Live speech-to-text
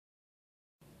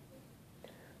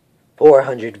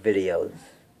400 videos.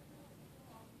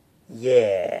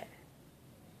 Yeah.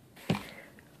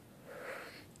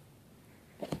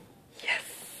 Yes.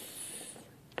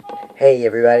 Hey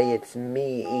everybody, it's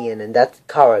me, Ian, and that's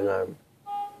Car Alarm.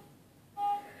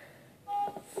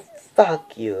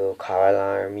 Fuck you, Car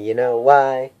Alarm. You know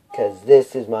why? Because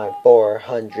this is my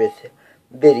 400th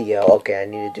video. Okay, I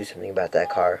need to do something about that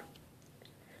car.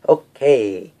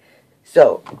 Okay,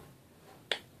 so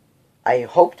I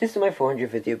hope this is my 400th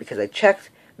video because I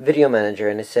checked Video Manager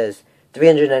and it says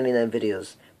 399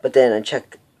 videos. But then I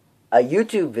checked a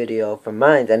YouTube video from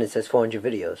mine and it says 400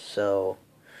 videos. So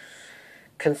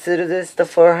consider this the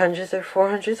 400th or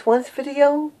 400th once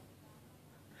video.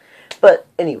 But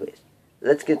anyways,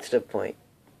 let's get to the point.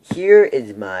 Here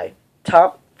is my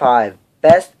top 5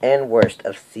 best and worst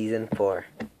of Season 4.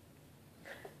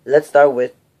 Let's start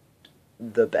with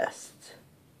the best.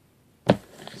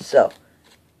 So,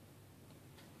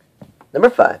 number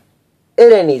 5.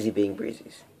 It ain't easy being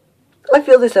breezies. I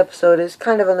feel this episode is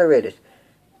kind of underrated.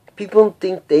 People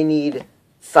think they need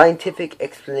scientific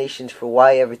explanations for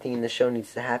why everything in the show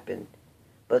needs to happen.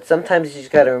 But sometimes you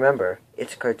just gotta remember,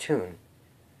 it's a cartoon.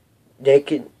 They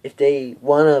can, if they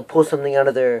wanna pull something out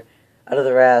of their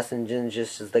ass and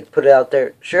just like put it out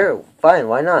there, sure, fine,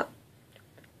 why not?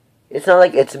 It's not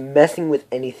like it's messing with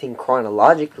anything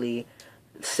chronologically.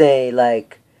 Say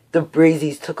like the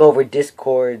Breezies took over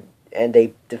Discord and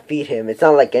they defeat him. It's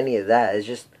not like any of that. It's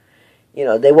just, you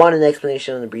know, they want an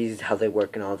explanation on the Breezies, how they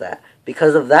work and all that.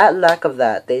 Because of that lack of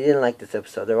that, they didn't like this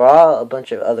episode. There were all a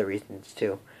bunch of other reasons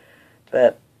too.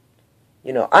 But,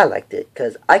 you know, I liked it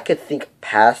because I could think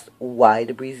past why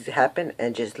the Breezes happened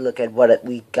and just look at what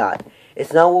we got.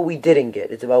 It's not what we didn't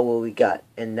get. It's about what we got.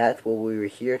 And that's what we were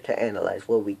here to analyze,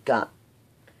 what we got.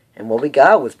 And what we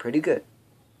got was pretty good.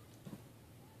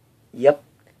 Yep.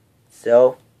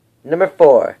 So, number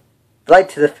 4. Flight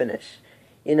to the Finish.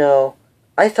 You know,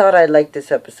 I thought I'd like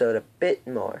this episode a bit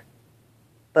more.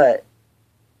 But,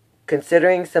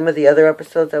 considering some of the other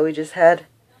episodes that we just had.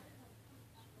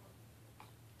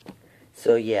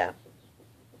 So, yeah.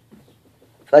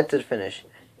 Flight to the Finish.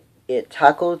 It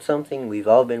tackled something we've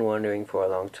all been wondering for a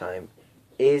long time.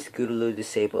 Is Scootaloo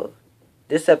disabled?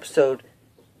 This episode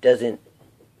doesn't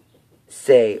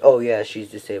say, oh yeah, she's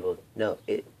disabled. No,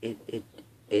 it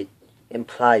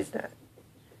implies that.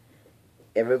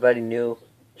 Everybody knew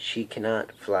she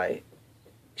cannot fly.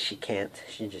 She can't.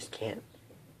 She just can't.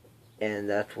 And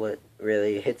that's what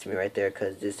really hits me right there,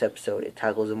 because this episode, it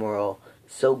tackles the moral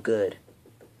so good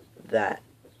that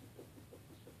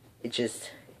it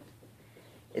just,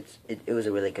 it was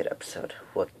a really good episode.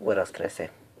 What else can I say?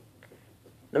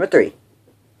 Number 3.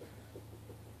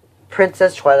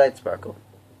 Princess Twilight Sparkle.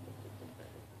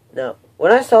 Now,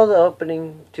 when I saw the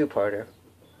opening 2-parter,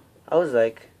 I was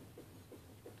like,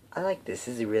 I like this.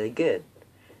 This is really good.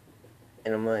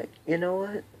 And I'm like, you know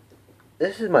what?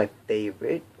 This is my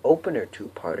favorite opener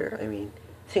 2-parter. I mean,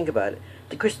 think about it.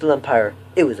 The Crystal Empire,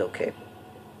 it was okay.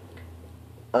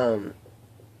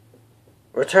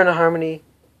 Return to Harmony,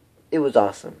 it was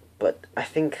awesome. But I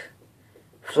think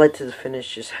Flight to the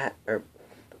Finish just had, or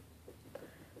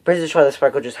Princess Twilight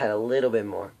Sparkle just had a little bit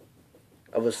more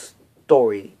of a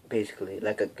story, basically,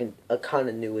 like a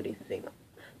continuity thing,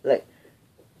 like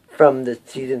from the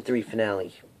season 3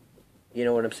 finale. You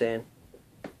know what I'm saying?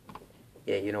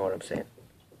 Yeah, you know what I'm saying.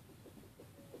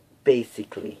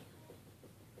 Basically,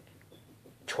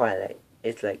 Twilight,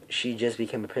 it's like she just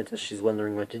became a princess. She's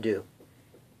wondering what to do,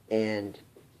 and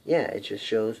yeah, it just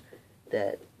shows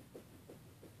that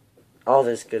all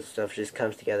this good stuff just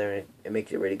comes together and it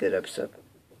makes it a really good episode.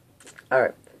 All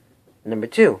right, number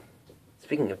 2.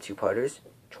 Speaking of 2-parters,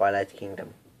 Twilight's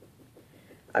Kingdom.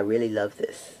 I really love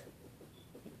this.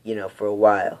 You know, for a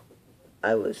while,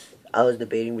 I was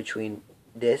debating between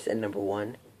this and number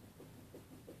 1,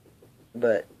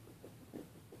 but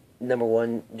number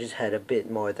 1 just had a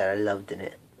bit more that I loved in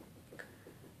it.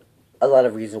 A lot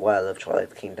of reasons why I love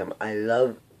Twilight's Kingdom. I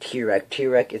love T-Rex.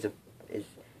 T-Rex is a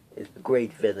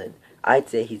great villain. I'd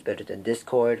say he's better than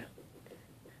Discord,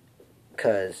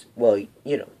 because, well,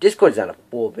 you know, Discord's not a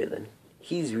full villain.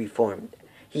 He's reformed.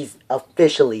 He's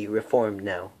officially reformed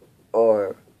now.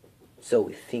 Or so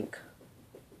we think.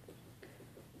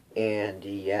 And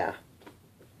yeah.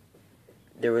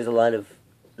 There was a lot of,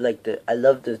 like, I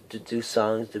love the 2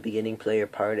 songs, the beginning player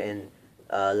part and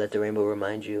Let the Rainbow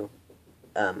Remind You.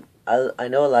 I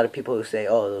know a lot of people who say,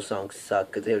 oh, those songs suck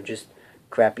because they were just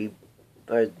crappy.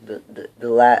 Or the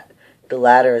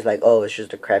latter is like, oh, it's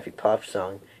just a crappy pop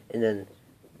song. And then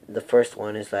the first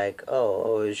one is like,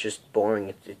 oh, it's just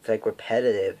boring. It's like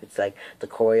repetitive. It's like the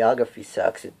choreography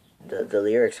sucks. The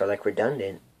lyrics are like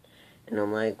redundant. And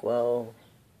I'm like, well,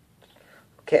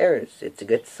 cares? It's a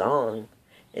good song.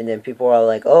 And then people are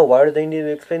like, oh, why do they need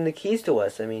to explain the keys to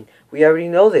us? I mean, we already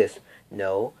know this.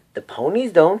 No, the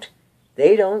ponies don't.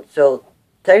 They don't. So,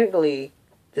 technically,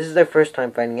 this is their first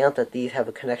time finding out that these have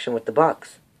a connection with the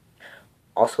box.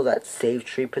 Also, that save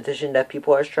tree petition that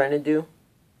people are trying to do.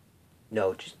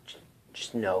 No, just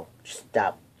no. Just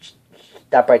stop. Just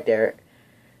stop right there.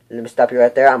 Let me stop you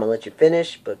right there. I'm going to let you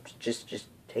finish, but just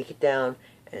take it down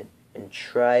and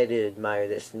try to admire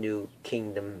this new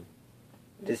kingdom,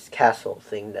 this castle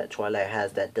thing that Twilight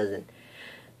has that doesn't.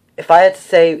 If I had to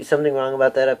say something wrong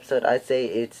about that episode, I'd say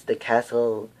it's the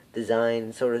castle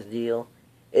design sort of deal.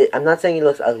 I'm not saying it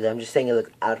looks ugly, I'm just saying it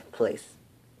looks out of place.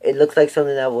 It looks like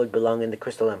something that would belong in the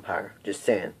Crystal Empire, just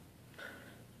saying.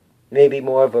 Maybe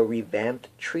more of a revamped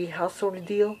treehouse sort of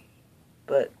deal,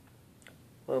 but,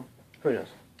 well, who knows.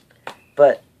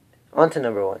 But, on to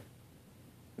number 1.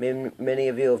 Many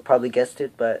of you have probably guessed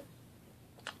it, but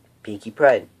Pinkie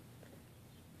Pride.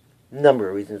 Number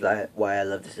of reasons why I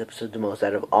love this episode the most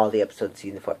out of all the episodes of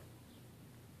season 4.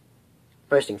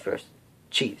 First things first,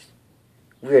 cheese.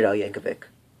 Weird Al Yankovic.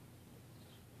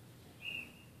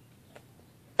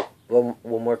 What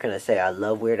more can I say? I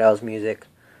love Weird Al's music.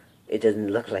 It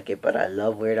doesn't look like it, but I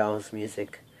love Weird Al's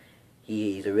music.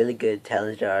 He's a really good,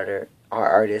 talented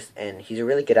artist, and he's a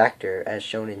really good actor, as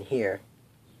shown in here.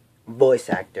 Voice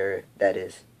actor, that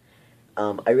is.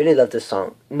 I really love this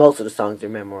song. Most of the songs are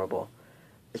memorable.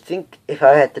 I think if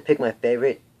I had to pick my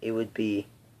favorite, it would be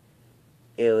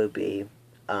The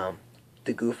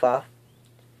Goof Off.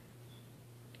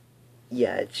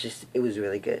 Yeah, it was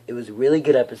really good. It was a really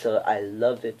good episode. I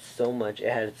loved it so much. It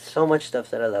had so much stuff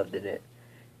that I loved in it.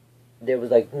 There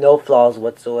was like no flaws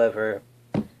whatsoever.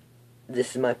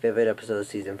 This is my favorite episode of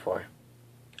season 4.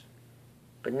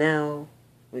 But now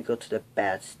we go to the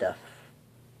bad stuff.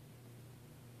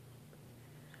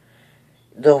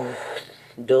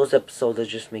 Those episodes that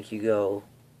just make you go.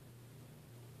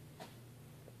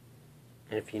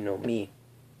 And if you know me,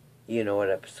 you know what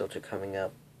episodes are coming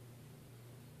up.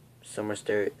 Some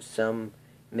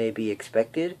may be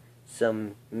expected,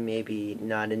 some maybe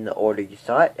not in the order you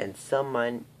thought, and some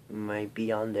might be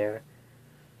on there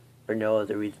for no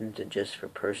other reason than just for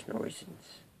personal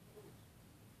reasons.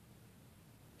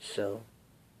 So,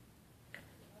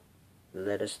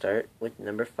 let us start with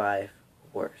number 5,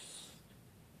 Worst.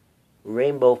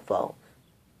 Rainbow Falls.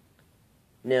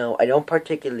 Now, I don't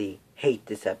particularly hate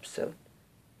this episode.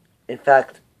 In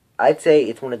fact, I'd say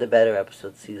it's one of the better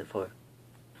episodes of season 4.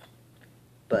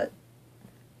 But,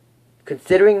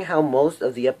 considering how most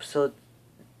of the episodes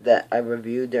that I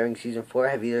reviewed during season 4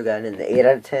 have either gotten an 8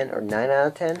 out of 10 or 9 out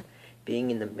of 10,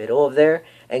 being in the middle of there,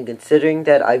 and considering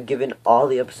that I've given all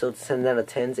the episodes 10 out of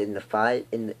 10s in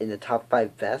the top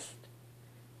 5 best,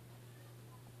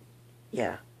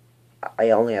 yeah, I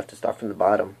only have to start from the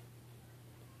bottom.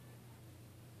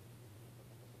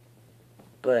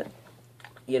 But,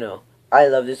 I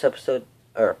love this episode,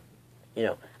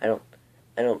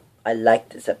 I like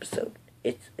this episode.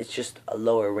 It's just a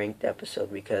lower ranked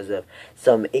episode because of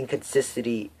some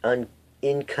inconsistency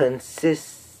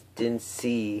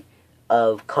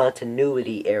of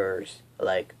continuity errors.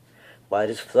 Like, why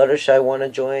does Fluttershy want to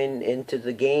join into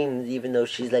the games even though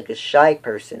she's like a shy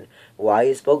person? Why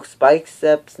is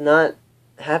Spike's not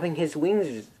having his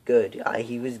wings good?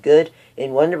 He was good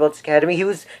in Wonderbolt's Academy. He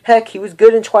was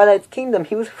good in Twilight's Kingdom.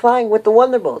 He was flying with the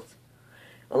Wonderbolts.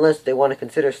 Unless they want to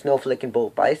consider Snowflake and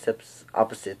Bolt Biceps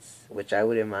opposites, which I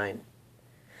wouldn't mind.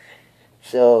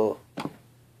 So,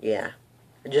 yeah.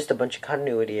 Just a bunch of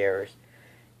continuity errors.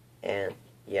 And,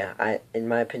 yeah, in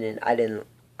my opinion, I didn't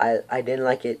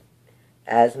like it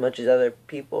as much as other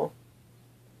people.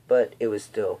 But it was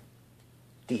still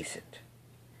decent.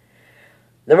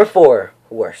 Number 4,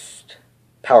 Worst.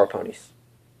 Power Ponies.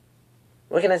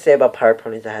 What can I say about Power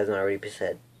Ponies that hasn't already been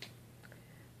said?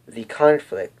 The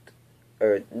conflict,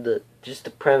 or just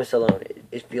the premise alone,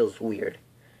 it feels weird.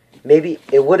 Maybe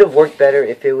it would have worked better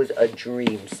if it was a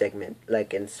dream segment,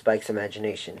 like in Spike's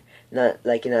Imagination. Not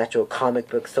like an actual comic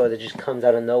book store that just comes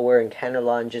out of nowhere in Canada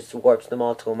and just warps them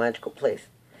all to a magical place.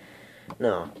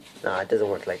 No, it doesn't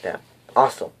work like that.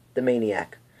 Also, the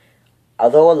Maniac.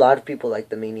 Although a lot of people like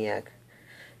the Maniac,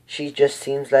 she just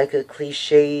seems like a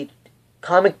cliched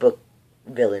comic book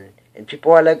villain. And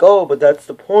people are like, oh, but that's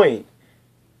the point.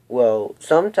 Well,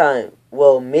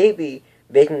 maybe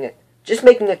making a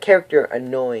character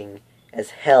annoying as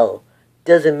hell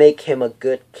doesn't make him a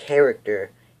good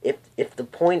character. If the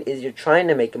point is you're trying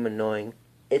to make him annoying,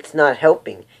 it's not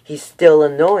helping. He's still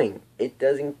annoying. It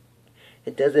doesn't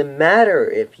matter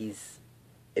if he's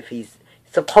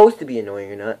supposed to be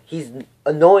annoying or not. He's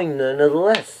annoying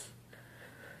nonetheless.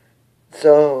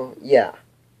 So, yeah.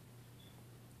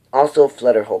 Also,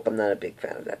 Flutter Hope. I'm not a big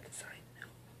fan of that design.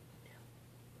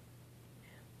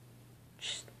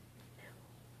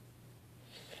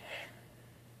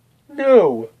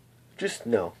 No. Just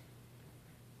no.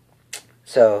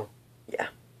 So, yeah.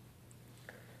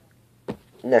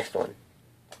 Next one.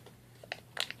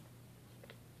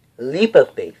 Leap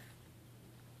of Faith.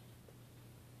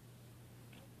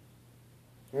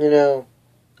 You know,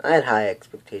 I had high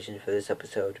expectations for this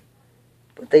episode,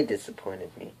 but they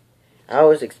disappointed me. I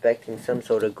was expecting some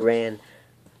sort of grand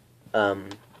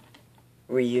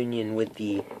reunion with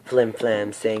the Flim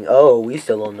Flam saying, oh, we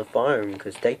still own the farm,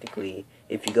 because technically,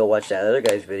 if you go watch that other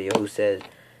guy's video who says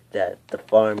that the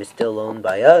farm is still owned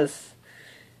by us,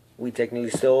 we technically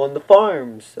still own the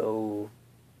farm, so...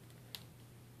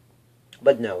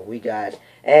 But no, we got,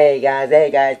 hey guys, hey,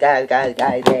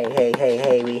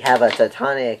 we have a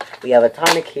tonic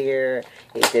here,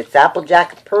 it's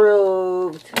Applejack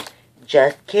approved,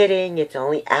 just kidding, it's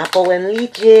only apple and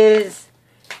leeches,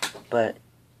 but,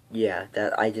 yeah,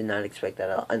 that I did not expect that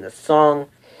out. And the song,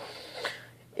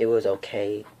 it was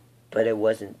okay, but it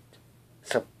wasn't,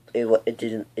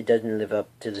 it doesn't live up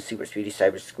to the Super Speedy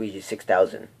Cyber Squeegee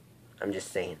 6000, I'm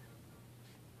just saying,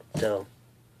 so,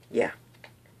 yeah.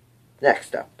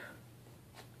 Next up,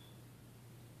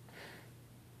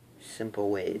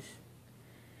 Simple Ways.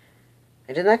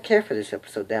 I did not care for this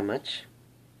episode that much.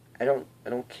 I don't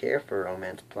care for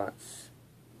romance plots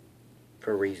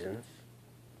for reasons.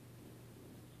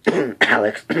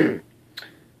 Alex.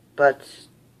 But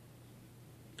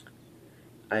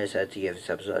I decided to give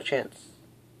this episode a chance.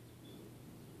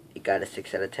 It got a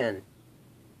 6 out of 10.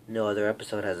 No other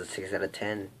episode has a 6 out of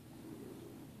 10.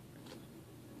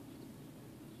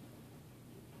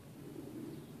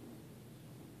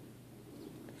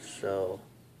 So,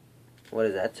 what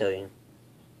does that tell you?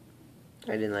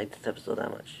 I didn't like this episode that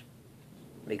much.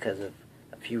 Because of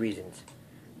a few reasons.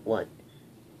 One,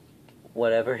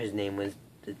 whatever his name was,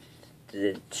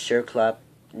 the Sherclop,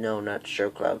 no, not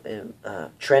Sherclop,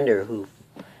 Trender, who,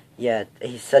 yeah,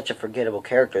 he's such a forgettable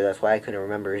character, that's why I couldn't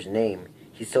remember his name.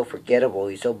 He's so forgettable,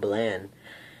 he's so bland.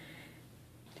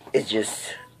 It's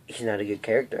just, he's not a good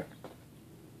character.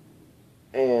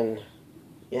 And,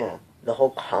 yeah. The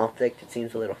whole conflict, it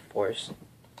seems a little forced.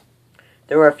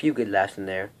 There were a few good laughs in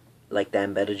there. Like the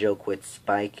Embetta joke with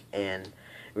Spike and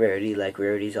Rarity. Like,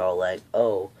 Rarity's all like,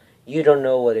 oh, you don't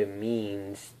know what it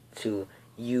means to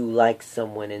you like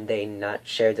someone and they not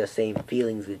share the same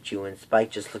feelings with you. And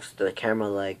Spike just looks at the camera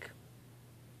like...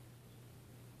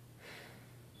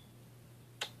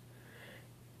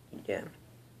 Yeah.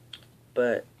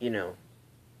 But, you know,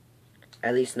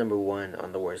 at least number 1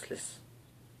 on the worst list.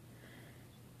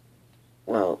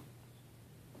 Well,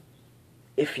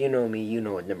 if you know me, you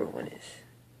know what number 1 is.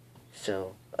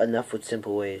 So, enough with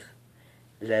Simple Ways.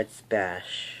 Let's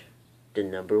bash the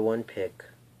number 1 pick,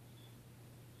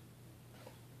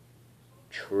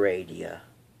 Tradia.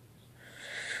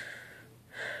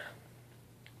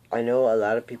 I know a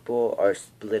lot of people are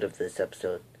split of this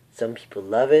episode. Some people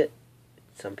love it,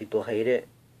 some people hate it,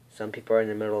 some people are in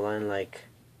the middle line like,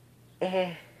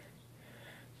 eh.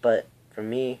 But, for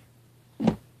me...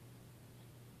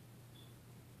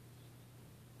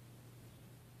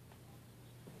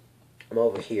 I'm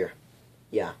over here.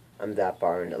 Yeah, I'm that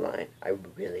far in the line. I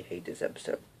really hate this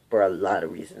episode for a lot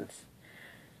of reasons.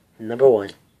 Number 1,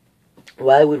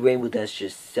 why would Rainbow Dash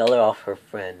just sell her off her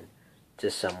friend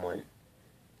to someone?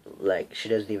 Like, she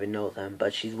doesn't even know them,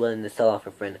 but she's willing to sell off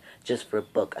her friend just for a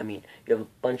book. I mean, you have a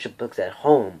bunch of books at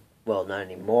home. Well, not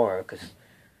anymore, because,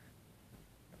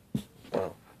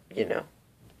 well, you know.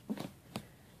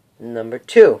 Number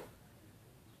 2,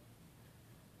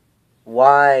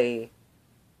 why...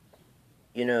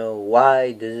 You know,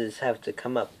 why does this have to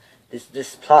come up?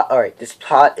 This plot, alright, this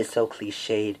plot is so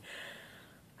cliched.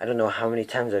 I don't know how many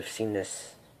times I've seen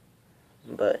this.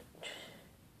 But...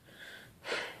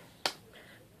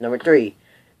 Number 3,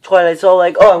 Twilight's all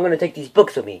like, oh, I'm gonna take these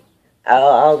books with me.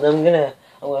 I'm gonna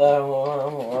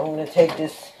take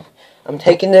this, I'm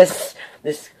taking this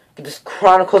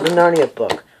Chronicles of Narnia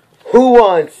book. Who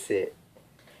wants it?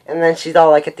 And then she's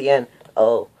all like at the end,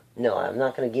 oh, no, I'm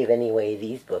not gonna give any away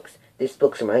these books. This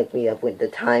book reminds me of when the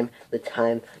time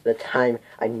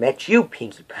I met you,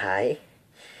 Pinkie Pie.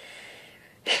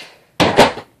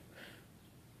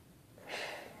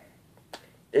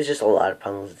 There's just a lot of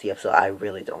problems with the episode. I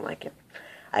really don't like it.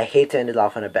 I hate to end it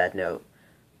off on a bad note,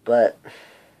 but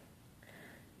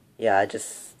yeah, I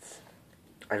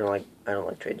don't like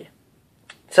Tradia.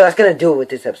 So that's gonna do it with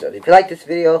this episode. If you like this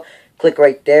video, click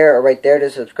right there or right there to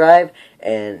subscribe,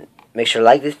 and make sure to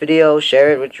like this video,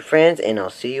 share it with your friends, and I'll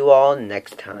see you all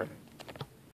next time.